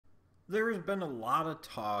There's been a lot of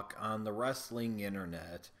talk on the wrestling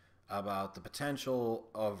internet about the potential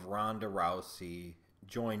of Ronda Rousey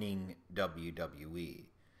joining WWE.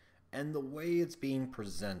 And the way it's being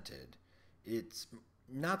presented, it's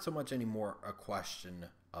not so much anymore a question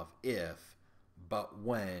of if, but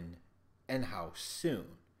when and how soon.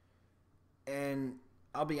 And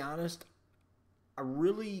I'll be honest, I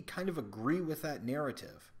really kind of agree with that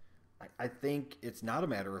narrative. I think it's not a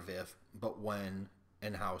matter of if, but when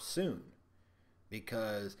and how soon.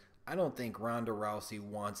 Because I don't think Ronda Rousey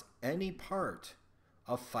wants any part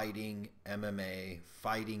of fighting MMA,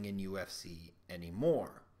 fighting in UFC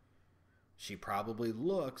anymore. She probably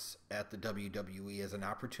looks at the WWE as an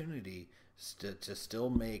opportunity to still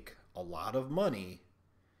make a lot of money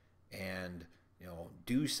and,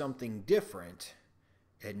 do something different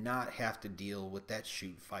and not have to deal with that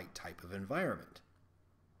shoot fight type of environment.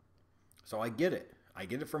 So I get it. I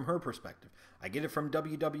get it from her perspective. I get it from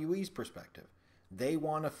WWE's perspective. They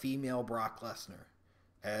want a female Brock Lesnar.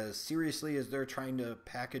 As seriously as they're trying to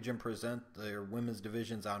package and present their women's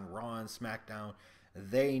divisions on Raw and SmackDown,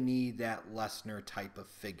 they need that Lesnar type of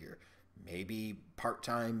figure. Maybe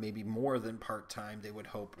part-time, maybe more than part-time, they would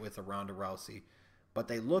hope with a Ronda Rousey. But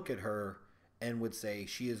they look at her and would say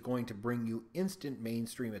she is going to bring you instant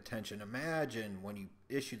mainstream attention. Imagine when you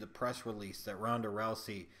issue the press release that Ronda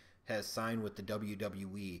Rousey has signed with the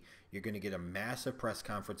WWE. You're going to get a massive press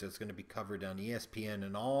conference that's going to be covered on ESPN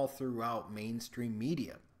and all throughout mainstream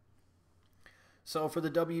media. So for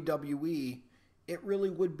the WWE, it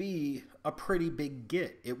really would be a pretty big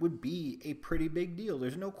get. It would be a pretty big deal.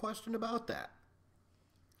 There's no question about that.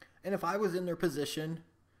 And if I was in their position,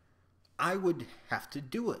 I would have to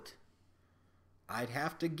do it. I'd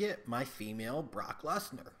have to get my female Brock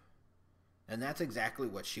Lesnar. And that's exactly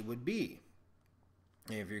what she would be.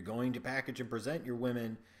 If you're going to package and present your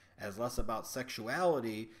women as less about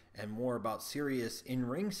sexuality and more about serious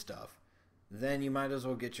in-ring stuff, then you might as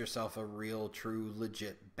well get yourself a real, true,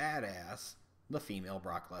 legit badass, the female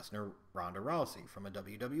Brock Lesnar, Ronda Rousey, from a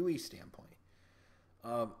WWE standpoint.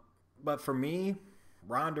 But for me,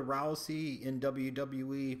 Ronda Rousey in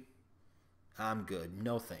WWE, I'm good.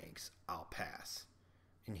 No thanks. I'll pass.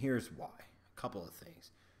 And here's why. A couple of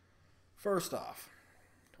things. First off,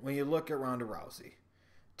 when you look at Ronda Rousey,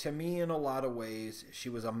 to me, in a lot of ways, she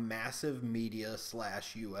was a massive media /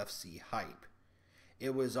 UFC hype.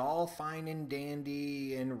 It was all fine and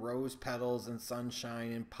dandy and rose petals and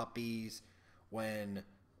sunshine and puppies when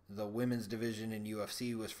the women's division in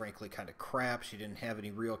UFC was frankly kind of crap. She didn't have any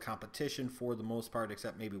real competition for the most part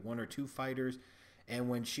except maybe one or two fighters. And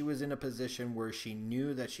when she was in a position where she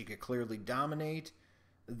knew that she could clearly dominate,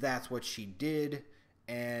 that's what she did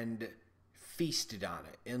and feasted on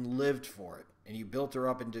it and lived for it. And you built her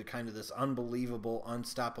up into kind of this unbelievable,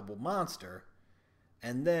 unstoppable monster.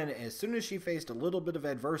 And then as soon as she faced a little bit of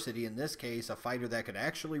adversity, in this case, a fighter that could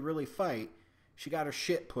actually really fight, she got her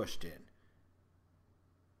shit pushed in.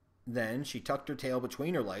 Then she tucked her tail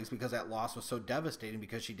between her legs because that loss was so devastating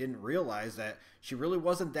because she didn't realize that she really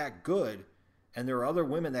wasn't that good. And there were other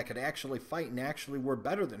women that could actually fight and actually were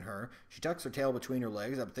better than her. She tucks her tail between her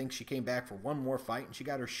legs. I think she came back for one more fight and she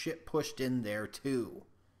got her shit pushed in there too.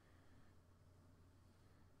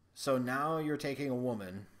 So now you're taking a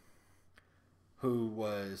woman who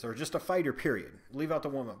was, or just a fighter period. Leave out the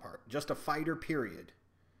woman part. Just a fighter period.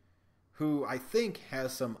 Who I think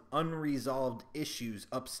has some unresolved issues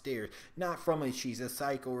upstairs. Not from a she's a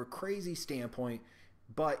psycho or crazy standpoint,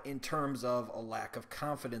 but in terms of a lack of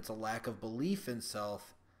confidence, a lack of belief in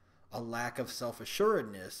self, a lack of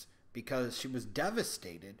self-assuredness, because she was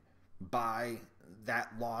devastated by that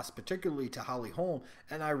loss, particularly to Holly Holm,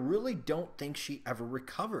 and I really don't think she ever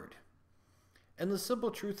recovered. And the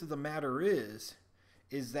simple truth of the matter is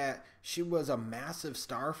that she was a massive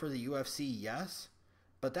star for the UFC, yes,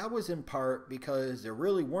 but that was in part because there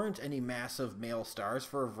really weren't any massive male stars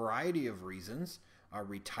for a variety of reasons.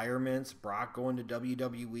 Retirements, Brock going to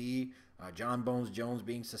WWE, John Bones Jones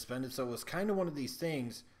being suspended. So it was kind of one of these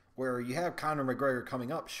things where you have Conor McGregor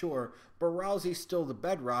coming up, sure, but Rousey's still the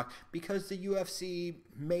bedrock because the UFC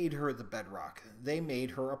made her the bedrock. They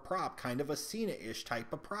made her a prop, kind of a Cena-ish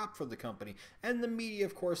type of prop for the company. And the media,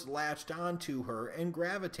 of course, latched onto her and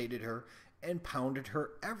gravitated her and pounded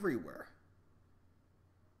her everywhere.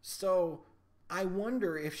 So I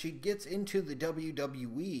wonder if she gets into the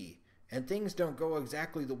WWE and things don't go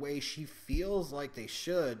exactly the way she feels like they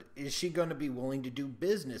should, is she going to be willing to do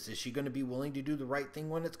business? Is she going to be willing to do the right thing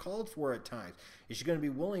when it's called for at times? Is she going to be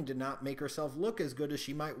willing to not make herself look as good as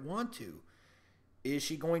she might want to? Is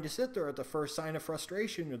she going to sit there at the first sign of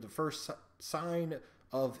frustration or the first sign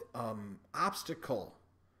of obstacle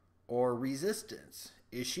or resistance?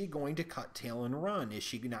 Is she going to cut tail and run? Is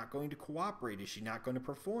she not going to cooperate? Is she not going to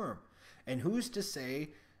perform? And who's to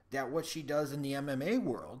say that what she does in the MMA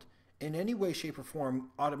world in any way, shape, or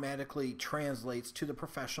form automatically translates to the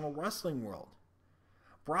professional wrestling world?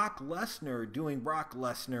 Brock Lesnar doing Brock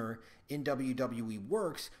Lesnar in WWE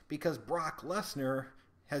works because Brock Lesnar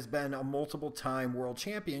has been a multiple-time world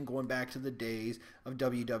champion going back to the days of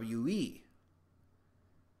WWE.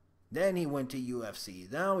 Then he went to UFC.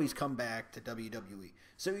 Now he's come back to WWE.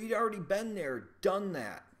 So he'd already been there, done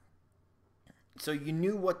that. So you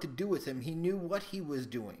knew what to do with him. He knew what he was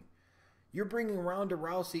doing. You're bringing Ronda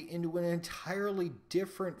Rousey into an entirely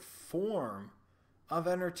different form of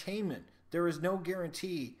entertainment. There is no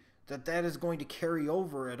guarantee that that is going to carry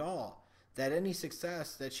over at all. That any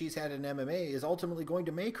success that she's had in MMA is ultimately going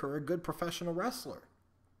to make her a good professional wrestler.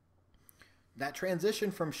 That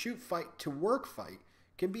transition from shoot fight to work fight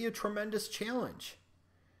can be a tremendous challenge.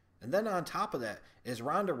 And then on top of that, is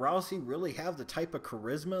Ronda Rousey really have the type of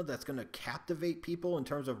charisma that's going to captivate people in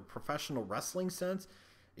terms of a professional wrestling sense?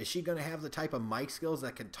 Is she going to have the type of mic skills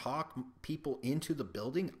that can talk people into the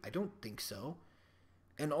building? I don't think so.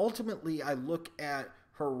 And ultimately, I look at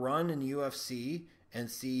her run in the UFC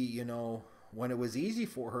and see, you know, when it was easy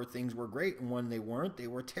for her, things were great. And when they weren't, they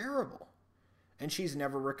were terrible. And she's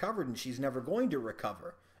never recovered, and she's never going to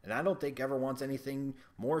recover. And I don't think ever wants anything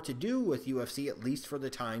more to do with UFC, at least for the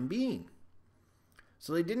time being.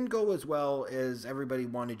 So they didn't go as well as everybody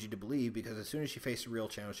wanted you to believe, because as soon as she faced a real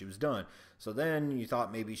challenge, she was done. So then you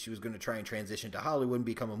thought maybe she was going to try and transition to Hollywood and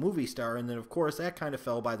become a movie star. And then, of course, that kind of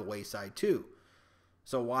fell by the wayside too.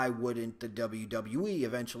 So why wouldn't the WWE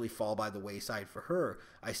eventually fall by the wayside for her?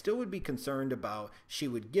 I still would be concerned about she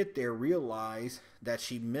would get there, realize that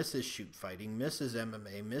she misses shoot fighting, misses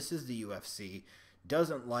MMA, misses the UFC,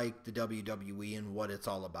 doesn't like the WWE and what it's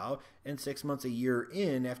all about, and 6 months, a year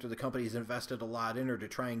in, after the company's invested a lot in her to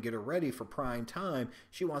try and get her ready for prime time,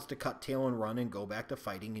 she wants to cut tail and run and go back to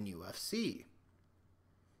fighting in UFC.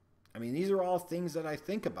 I mean, these are all things that I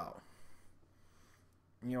think about.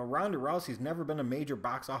 You know, Ronda Rousey's never been a major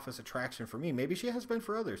box office attraction for me. Maybe she has been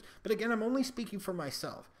for others. But again, I'm only speaking for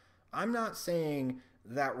myself. I'm not saying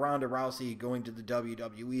that Ronda Rousey going to the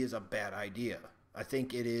WWE is a bad idea. I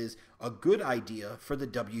think it is a good idea for the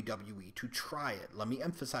WWE to try it. Let me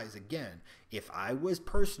emphasize again, if I was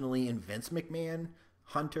personally in Vince McMahon,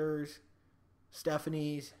 Hunter's,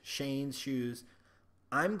 Stephanie's, Shane's shoes,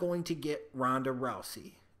 I'm going to get Ronda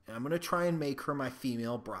Rousey, and I'm going to try and make her my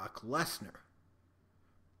female Brock Lesnar.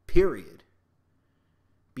 Period.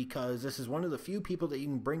 Because this is one of the few people that you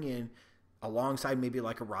can bring in alongside maybe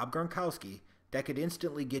like a Rob Gronkowski that could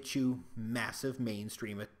instantly get you massive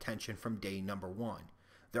mainstream attention from day number one.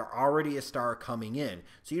 They're already a star coming in,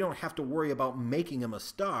 so you don't have to worry about making him a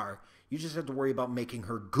star. You just have to worry about making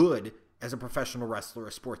her good as a professional wrestler,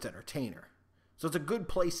 a sports entertainer. So it's a good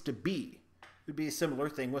place to be. It would be a similar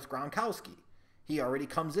thing with Gronkowski. He already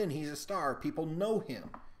comes in, he's a star, people know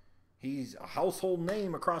him. He's a household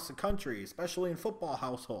name across the country, especially in football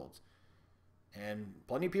households. And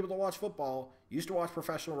plenty of people that watch football used to watch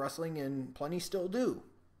professional wrestling, and plenty still do.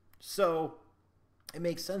 So it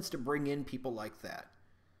makes sense to bring in people like that.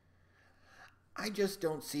 I just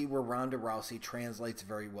don't see where Ronda Rousey translates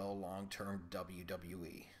very well long-term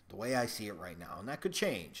WWE, the way I see it right now. And that could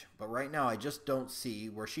change, but right now I just don't see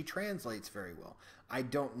where she translates very well. I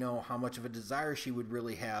don't know how much of a desire she would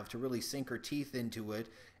really have to really sink her teeth into it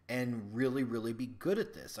and really, really be good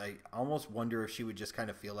at this. I almost wonder if she would just kind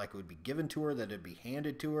of feel like it would be given to her, that it'd be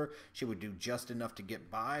handed to her. She would do just enough to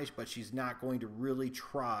get by, but she's not going to really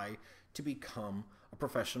try to become a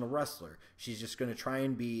professional wrestler. She's just going to try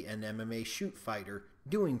and be an MMA shoot fighter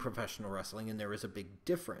doing professional wrestling, and there is a big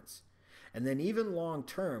difference. And then even long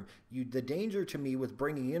term, the danger to me with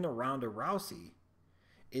bringing in a Ronda Rousey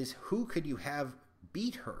is who could you have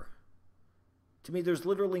beat her? To me, there's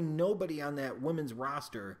literally nobody on that women's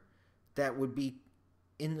roster that would be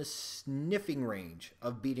in the sniffing range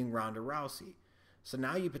of beating Ronda Rousey. So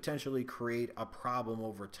now you potentially create a problem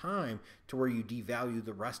over time to where you devalue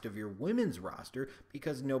the rest of your women's roster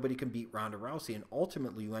because nobody can beat Ronda Rousey. And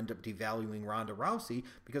ultimately you end up devaluing Ronda Rousey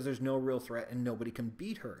because there's no real threat and nobody can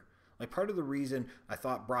beat her. Like, part of the reason I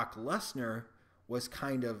thought Brock Lesnar was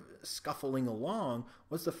kind of scuffling along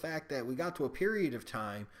was the fact that we got to a period of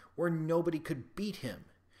time where nobody could beat him.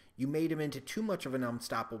 You made him into too much of an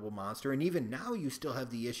unstoppable monster, and even now you still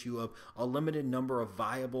have the issue of a limited number of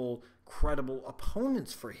viable, credible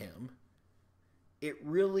opponents for him. It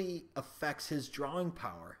really affects his drawing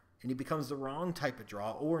power, and he becomes the wrong type of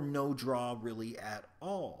draw, or no draw really at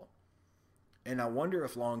all. And I wonder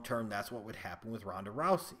if long term that's what would happen with Ronda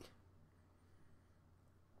Rousey.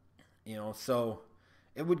 So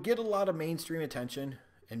it would get a lot of mainstream attention,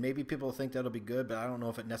 and maybe people think that'll be good, but I don't know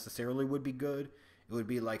if it necessarily would be good. It would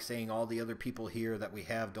be like saying all the other people here that we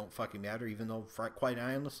have don't fucking matter, even though, quite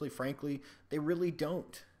honestly, frankly, they really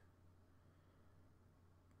don't.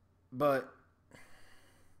 But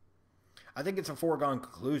I think it's a foregone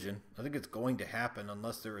conclusion. I think it's going to happen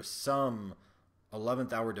unless there is some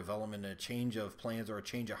 11th hour development and a change of plans or a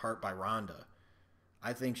change of heart by Ronda.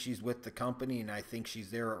 I think she's with the company, and I think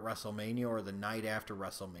she's there at WrestleMania or the night after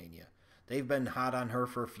WrestleMania. They've been hot on her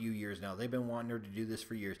for a few years now. They've been wanting her to do this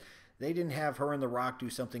for years. They didn't have her and The Rock do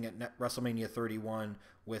something at WrestleMania 31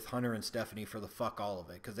 with Hunter and Stephanie for the fuck all of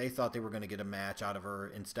it, because they thought they were going to get a match out of her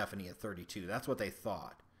and Stephanie at 32. That's what they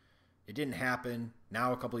thought. It didn't happen.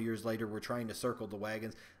 Now, a couple of years later, we're trying to circle the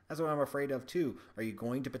wagons. That's what I'm afraid of, too. Are you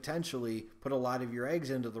going to potentially put a lot of your eggs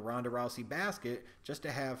into the Ronda Rousey basket just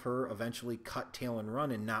to have her eventually cut tail and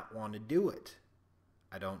run and not want to do it?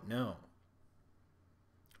 I don't know.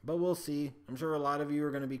 But we'll see. I'm sure a lot of you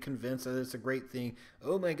are going to be convinced that it's a great thing.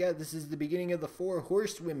 Oh my God, this is the beginning of the 4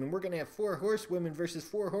 horsewomen. We're going to have 4 horsewomen versus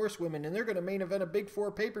 4 horsewomen, and they're going to main event a big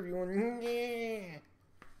 4 pay-per-view. Yeah.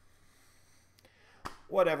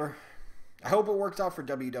 Whatever. I hope it works out for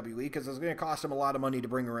WWE, because it's going to cost them a lot of money to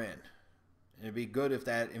bring her in. And it'd be good if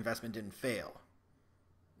that investment didn't fail.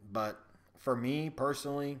 But for me,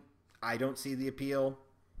 personally, I don't see the appeal.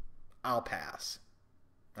 I'll pass.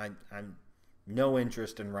 I'm no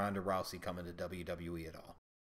interest in Ronda Rousey coming to WWE at all.